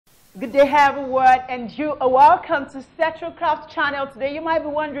Good day, everyone, and you are welcome to Setro Craft channel. Today, you might be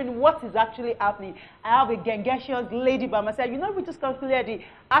wondering what is actually happening. I have a gangatious lady by my side. You know, we just concluded the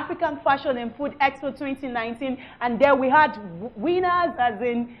African Fashion and Food Expo 2019, and there we had winners, as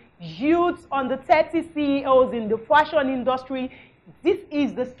in youths on the 30 CEOs in the fashion industry. This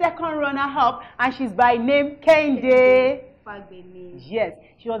is the second runner-up, and she's by name Kende. Yes,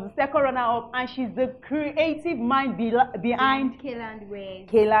 she was the second runner-up, and she's the creative mind behind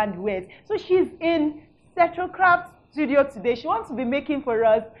Kayland Wears. So she's in Setro Craft Studio today. She wants to be making for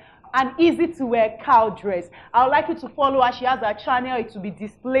us an easy-to-wear cowl dress. I would like you to follow her. She has her channel. It will be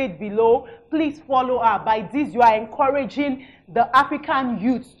displayed below. Please follow her. By this, you are encouraging the African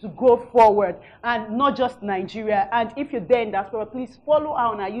youth to go forward, and not just Nigeria. And if you're there in diaspora, please follow her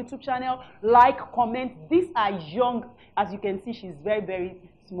on her YouTube channel. Like, comment. These are young. As you can see, she's very, very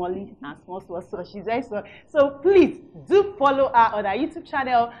smally and small, so she's very small. So please do follow her on her YouTube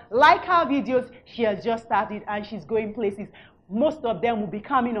channel. Like her videos. She has just started and she's going places. Most of them will be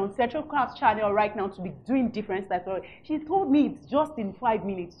coming on Setro Craft's channel right now to be doing different stuff. She told me it's just in 5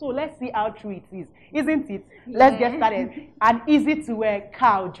 minutes. So let's see how true it is. Isn't it? Yeah. Let's get started. An easy-to-wear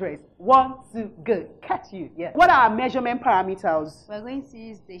cowl dress. 1, 2, go. Catch you. Yeah. What are our measurement parameters? We're going to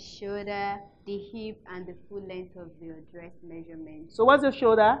use the shoulder, the hip, and the full length of your dress measurement. So what's the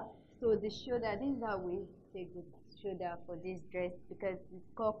shoulder? So the shoulder, this is how we take the shoulder for this dress because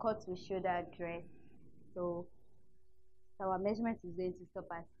it's called cut to shoulder dress. So our measurement is going to stop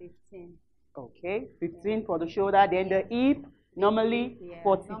at 15. Okay, 15 for the shoulder. Then the hip, normally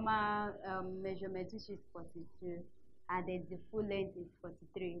 40. Normal measurement, which is 42. And then the full length is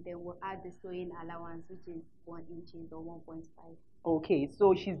 43. Then we'll add the sewing allowance, which is 1 inch or 1.5. Okay,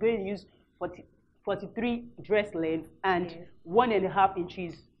 so she's going to use 43 dress length and 1.5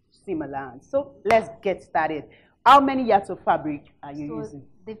 inches seam allowance. So let's get started. How many yards of fabric are you using?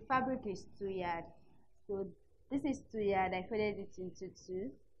 The fabric is 2 yards. So this is 2 yards. I folded it into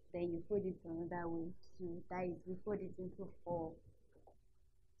 2. Then you fold it another way. 2. That is, we fold it into 4.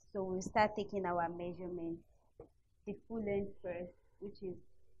 So we'll start taking our measurement. The full length first, which is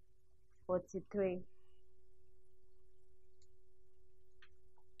 43.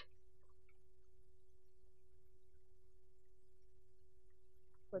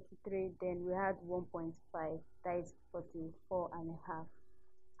 Then we had 1.5. That is 44.5.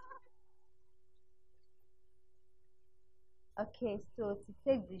 Okay, so to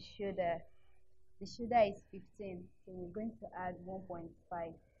take the shoulder is 15, so we're going to add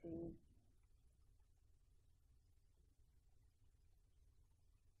 1.5 to it.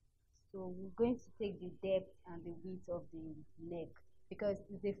 So we're going to take the depth and the width of the neck because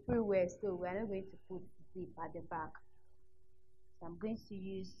it's a free wear, so we're not going to put zip at the back. So I'm going to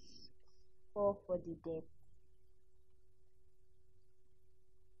use 4 for the depth.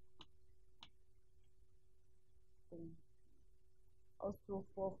 Also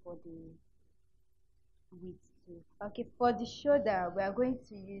 4 for the width too. Okay, for the shoulder we are going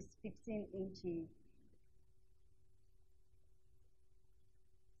to use 15 inches.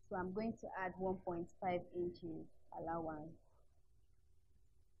 So I'm going to add 1.5 inches allowance.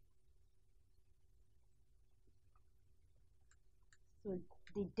 So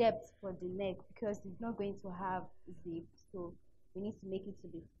the depth for the neck, because it's not going to have zip, so we need to make it to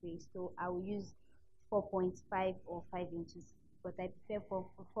be free. So I will use 4.5 or 5 inches. But I prefer for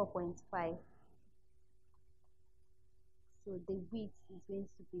 4.5. So the width is going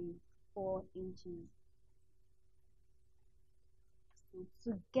to be 4 inches. So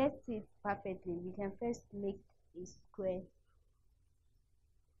to get it perfectly, we can first make a square.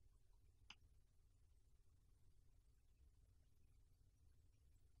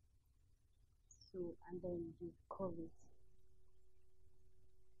 So, and then you curve it.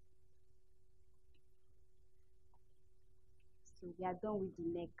 So we are done with the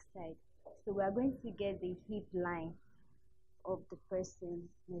neck side. So we are going to get the hip line of the person's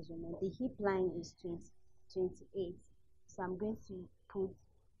measurement. The hip line is 28. So I'm going to put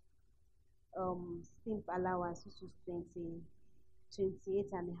seam allowance, which is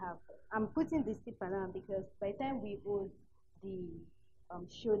 28.5. I'm putting the seam allowance because by the time we hold the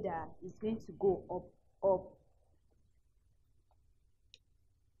shoulder, it's going to go up.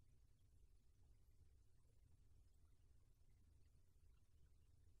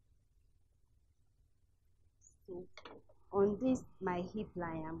 So on this my hip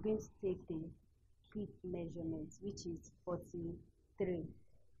line, I'm going to take the hip measurement, which is 43.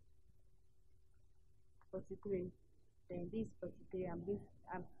 Then this 43,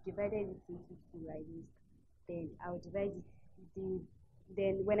 I've divided it into 2 like this. Then I'll divide it.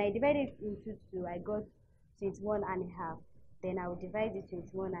 Then when I divided it into 2, I got 21.5. Then I will divide the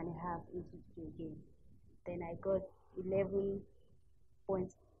 21.5 into 2 again. Then I got 11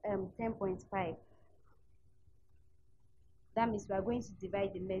 point 10.5. That means we are going to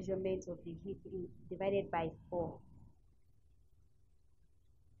divide the measurement of the hip in divided by 4.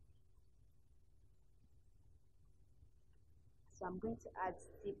 So I'm going to add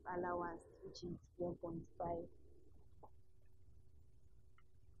tip allowance, which is 1.5.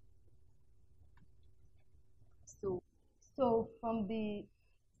 So, so from the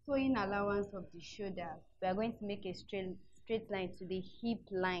sewing allowance of the shoulder, we are going to make a straight line to the hip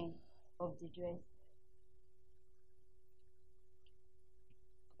line of the dress.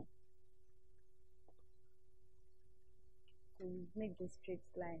 So we make the straight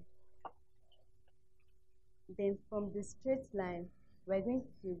line. Then from the straight line, we're going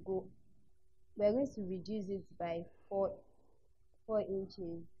to reduce it by 4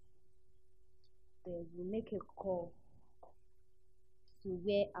 inches. Then we make a curve to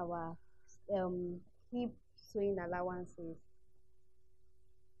where our hip sewing allowance is.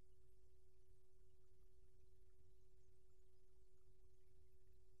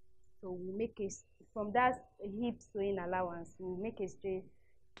 So we make a from that hip sewing allowance, we make a straight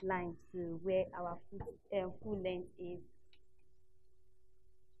line to where our full length is.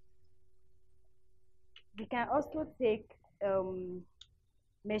 We can also take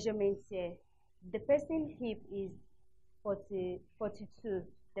measurements here. The person hip is 42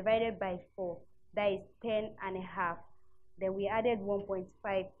 divided by 4, that is 10.5. Then we added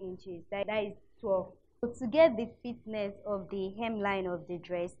 1.5 inches, that is 12. So to get the thickness of the hemline of the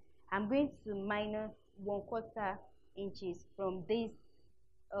dress, I'm going to minus 1/4 inches from this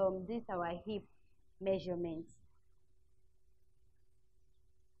our hip measurement.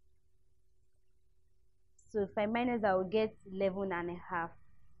 So if I minus, I will get 11.5.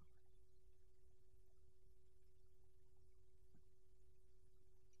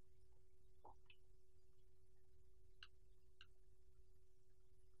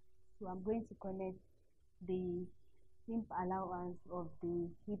 So I'm going to connect the hip allowance of the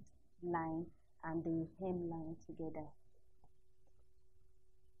hip line and the hem line together.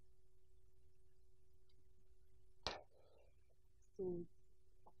 So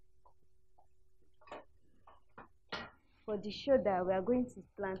for the shoulder, we are going to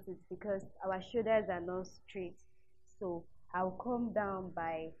slant it because our shoulders are not straight. So I'll come down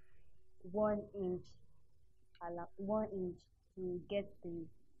by 1 inch, 1 inch to get the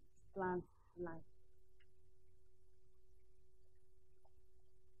slant line.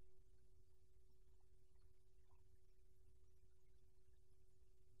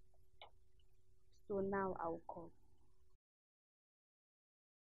 So now I'll cut.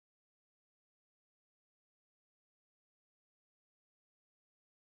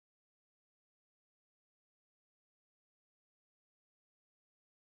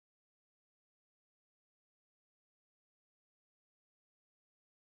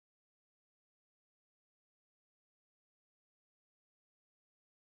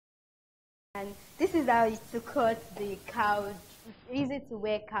 And this is how to cut the cowl. It's easy to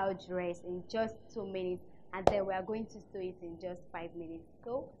wear cowl dress in just 2 minutes, and then we are going to sew it in just 5 minutes.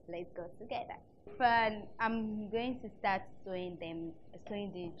 So let's go together. I'm going to start sewing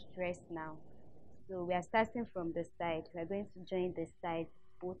the dress now. So we are starting from the side. We are going to join the side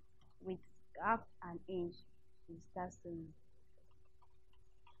both with half an inch to start sewing.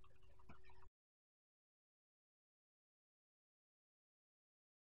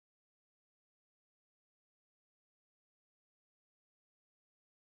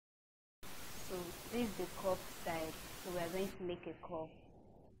 So this is the cuff side. So we are going to make a cuff.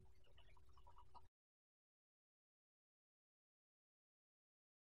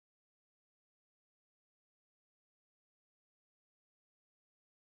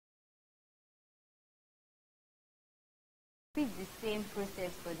 Repeat the same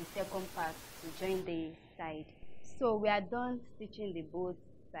process for the second part to join the side. So we are done stitching the both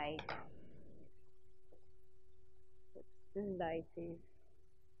sides. This is how it is.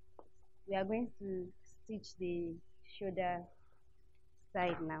 We are going to stitch the shoulder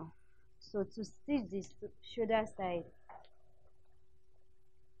side now. So to stitch this shoulder side,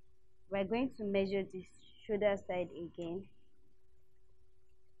 we are going to measure the shoulder side again.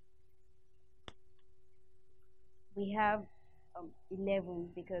 We have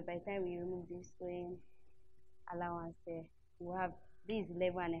 11 because by the time we remove this sewing allowance there, we'll have this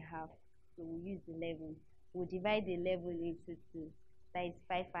 11.5. So we'll use 11. We'll divide the 11 into 2. That is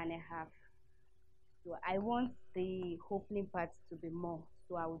 5.5. So I want the opening part to be more,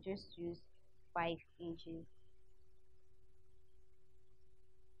 so I will just use 5 inches.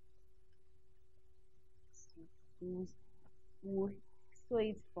 So we'll sew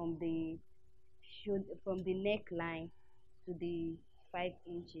it from the neckline to the 5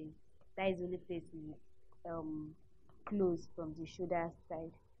 inches. That is the only place we close from the shoulder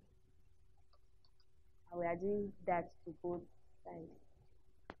side, and we are doing that to both sides.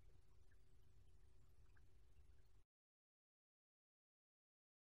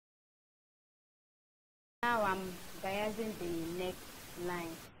 Now I'm biasing the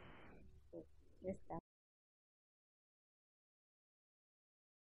neckline. So let's start.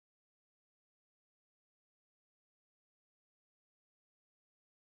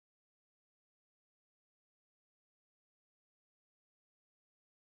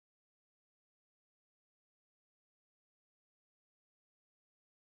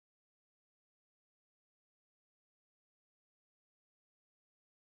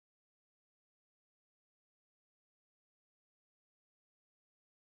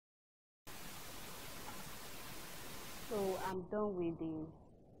 So I'm done with the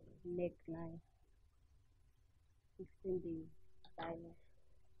neckline, fixing the bias.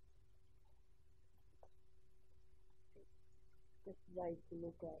 This is how it will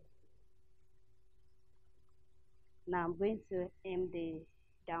look like. Now I'm going to hem the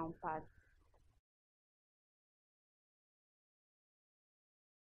down part.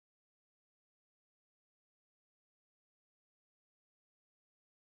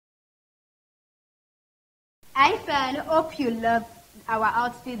 Hi fan, hope you love our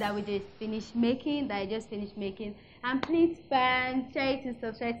outfit that we just finished making, And please fan, try to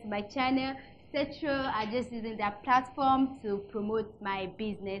subscribe to my channel. Setro are just using their platform to promote my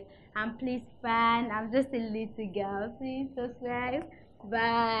business. And please fan, I'm just a little girl. Please subscribe.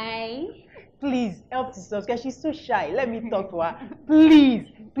 Bye. Please help to subscribe. She's so shy. Let me talk to her. Please,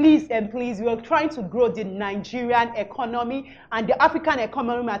 please, and please. We are trying to grow the Nigerian economy and the African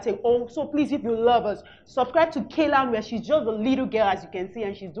economy at a whole. So please, if you love us, subscribe to Cowl, where she's just a little girl, as you can see,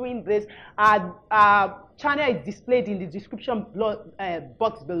 and she's doing this. Our channel is displayed in the description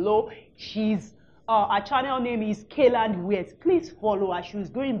box below. Our channel name is Cowl Wears. Please follow her. She's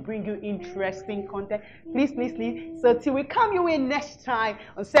going to bring you interesting content. Please, please, please. So till we come your way next time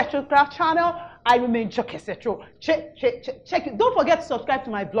on Setro Craft channel, I remain Joke Setro. Check it. Don't forget to subscribe to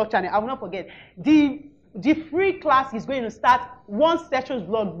my vlog channel. I will not forget. The free class is going to start once Setro's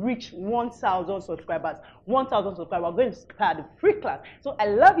vlog reach 1,000 subscribers. 1,000 subscribers. We're going to start the free class. So I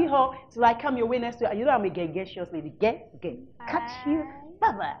love you all till I come your way next time. You know I'm a gay lady. Get. Catch you.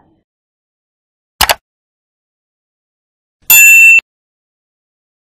 Bye bye.